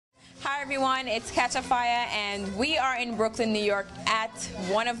Hi everyone, it's Catch a Fire and we are in Brooklyn, New York at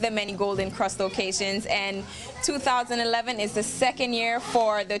one of the many Golden Krust locations, and 2011 is the second year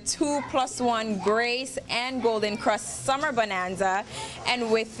for the 2+1 Grace and Golden Krust Summer Bonanza,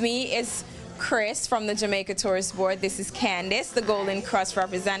 and with me is Chris from the Jamaica Tourist Board. This is Candice, the Golden Krust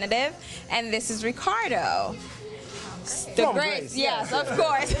representative, and this is Ricardo. The Grace, yes, of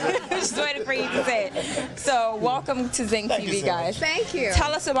course. Just waiting for you to say it. So, welcome to Zing TV, guys. Thank you.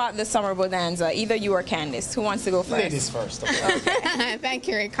 Tell us about the Summer Bonanza, either you or Candice. Who wants to go first? Ladies first. Okay. Thank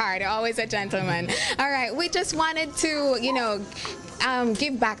you, Ricardo. Always a gentleman. All right, we just wanted to,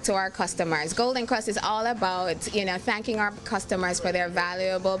 give back to our customers. Golden Krust is all about, thanking our customers for their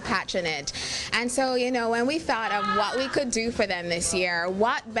valuable patronage. And so, when we thought of what we could do for them this year,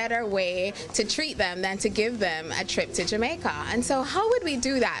 what better way to treat them than to give them a trip to Jamaica? And so how would we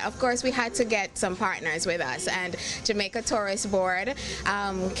do that? Of course, we had to get some partners with us, and Jamaica Tourist Board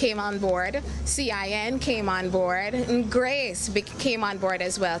came on board, CIN came on board, and Grace came on board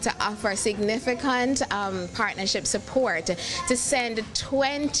as well to offer significant partnership support to send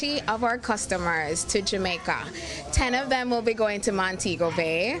 20 of our customers to Jamaica. 10 of them will be going to Montego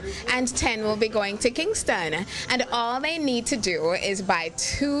Bay and 10 will be going to Kingston. And all they need to do is buy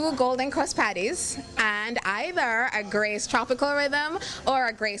 2 Golden Krust patties and either a Grace Tropical Rhythm or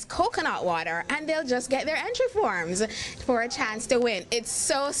a Grace Coconut Water, and they'll just get their entry forms for a chance to win. It's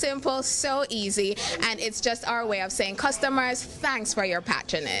so simple, so easy, and it's just our way of saying, customers, thanks for your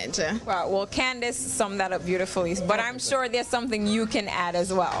patronage. Wow, well, Candice summed that up beautifully, but I'm sure there's something you can add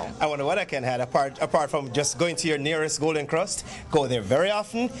as well. I wonder what I can add, apart from just going to your nearest Golden Krust. Go there very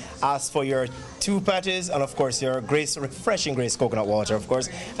often, ask for your 2 patties, and of course your Grace, refreshing Grace Coconut Water, of course,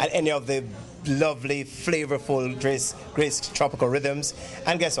 and any of the lovely, flavorful Grace Tropical Rhythms.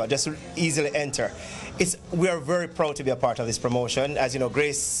 And guess what? Just easily enter. We are very proud to be a part of this promotion. As you know,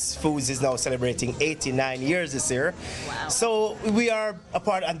 Grace Foods is now celebrating 89 years this year. Wow. So we are a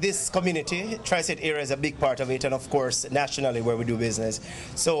part of this community. Tri-State area is a big part of it, and of course nationally where we do business.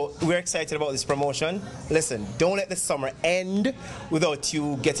 So we're excited about this promotion. Listen, don't let the summer end without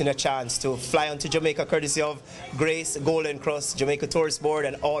you getting a chance to fly on to Jamaica, courtesy of Grace, Golden Krust, Jamaica Tourist Board,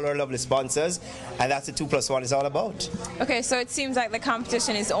 and all our lovely sponsors. And that's what 2+1 is all about. Okay, so it seems like the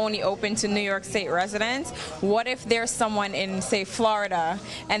competition is only open to New York State residents. What if there's someone in, say, Florida,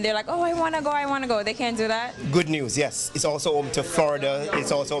 and they're like, oh, I want to go. They can't do that? Good news, yes. It's also home to Florida.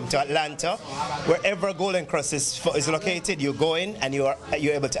 It's also home to Atlanta. Wherever Golden Krust is located, you go in and you're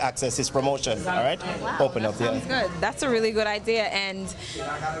able to access this promotion. All right? Wow, open up. Sounds good. That's a really good idea. And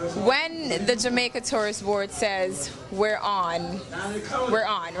when the Jamaica Tourist Board says we're on,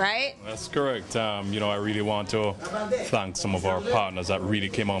 right? That's correct. I really want to thank some of our partners that really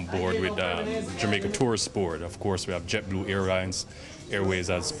came on board with Jamaica Tourist Board. Of course, we have Jetblue Airways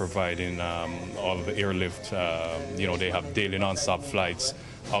that's providing all of the airlift. They have daily non-stop flights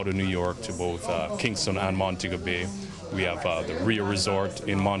out of New York to both Kingston and Montego Bay. We have the Rio Resort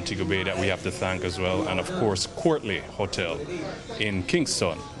in Montego Bay that we have to thank as well, and of course Courtly Hotel in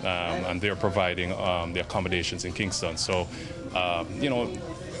Kingston, and they're providing the accommodations in Kingston. So,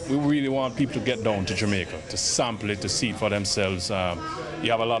 we really want people to get down to Jamaica, to sample it, to see it for themselves. You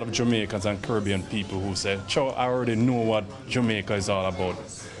have a lot of Jamaicans and Caribbean people who say, "Cho, I already know what Jamaica is all about."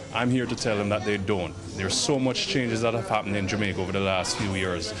 I'm here to tell them that they don't. There's so much changes that have happened in Jamaica over the last few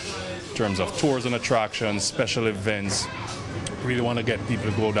years in terms of tours and attractions, special events. Really want to get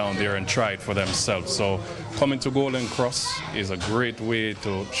people to go down there and try it for themselves. So coming to Golden Krust is a great way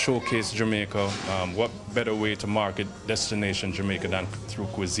to showcase Jamaica. What better way to market destination Jamaica than through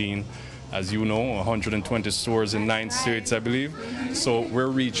cuisine? As you know, 120 stores in 9 states, I believe. So we're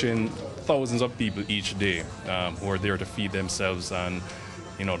reaching thousands of people each day who are there to feed themselves. And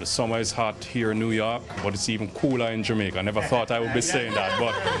the summer is hot here in New York, but it's even cooler in Jamaica. I never thought I would be saying that,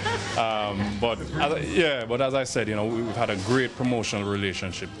 but as I said, we've had a great promotional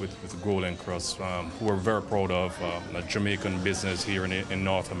relationship with Golden Krust, who we're very proud of, a Jamaican business here in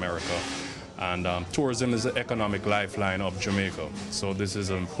North America. And tourism is the economic lifeline of Jamaica. So this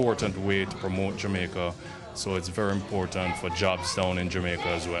is an important way to promote Jamaica. So it's very important for jobs down in Jamaica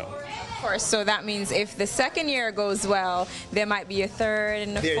as well. Of course, so that means if the second year goes well, there might be a third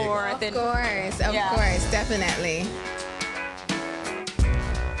and a fourth. Of course, definitely.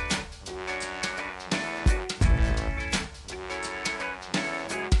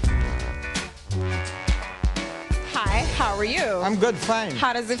 Hi, how are are you? I'm good, fine.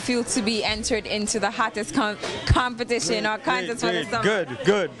 How does it feel to be entered into the hottest competition or contest for the summer?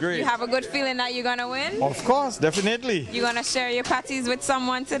 Good, great. You have a good feeling that you're gonna win? Of course, definitely. You gonna share your patties with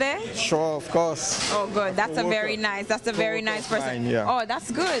someone today? Sure, of course. Oh, good. That's a very nice. That's a very nice person. Yeah. Oh,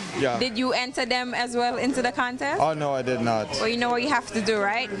 that's good. Yeah. Did you enter them as well into the contest? Oh no, I did not. Well, you know what you have to do,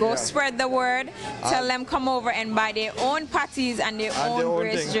 right? Go spread the word. Tell them come over and buy their own patties and their own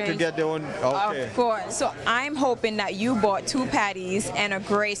Grace drinks. To get their own. Okay. Of course. So I'm hoping that you bought 2 patties and a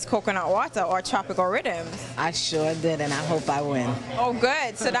Grace coconut water or tropical rhythms. I sure did, and I hope I win. Oh,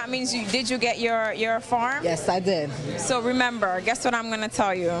 good. So that means did you get your farm? Yes, I did. So remember, guess what I'm gonna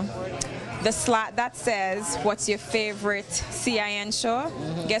tell you? The slot that says what's your favorite CIN show?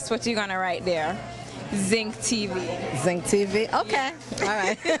 Guess what you're gonna write there? Zinc TV. Zinc TV? Okay. All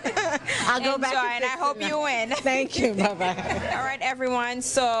right. I'll go back. Enjoy, and I hope you win. Thank you. Bye-bye. All right, everyone.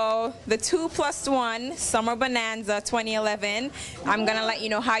 So the 2+1 Summer Bonanza 2011, I'm going to let you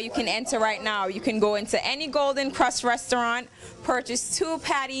know how you can enter right now. You can go into any Golden Krust restaurant, purchase 2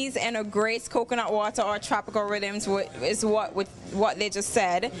 patties and a Grace coconut water or tropical rhythms, is what they just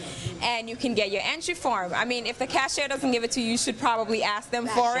said, and you can get your entry form. I mean, if the cashier doesn't give it to you, you should probably ask them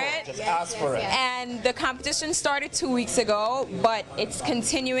for it. Just ask for it. And the competition started 2 weeks ago, but it's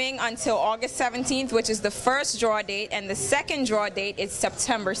continuing until August 17th, which is the first draw date, and the second draw date is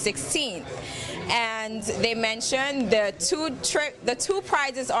September 16th. And they mentioned the two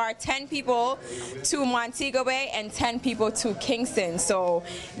prizes are 10 people to Montego Bay and 10 people to Kingston. So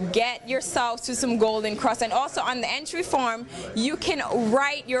get yourself to some Golden Krust. And also on the entry form, you can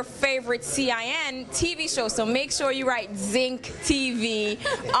write your favorite CIN TV show. So make sure you write Zinc TV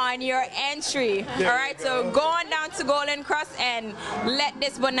on your entry. All right, so go on down to Golden Krust and let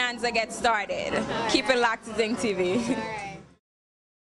this bonanza get started. Keep it locked to Zinc TV.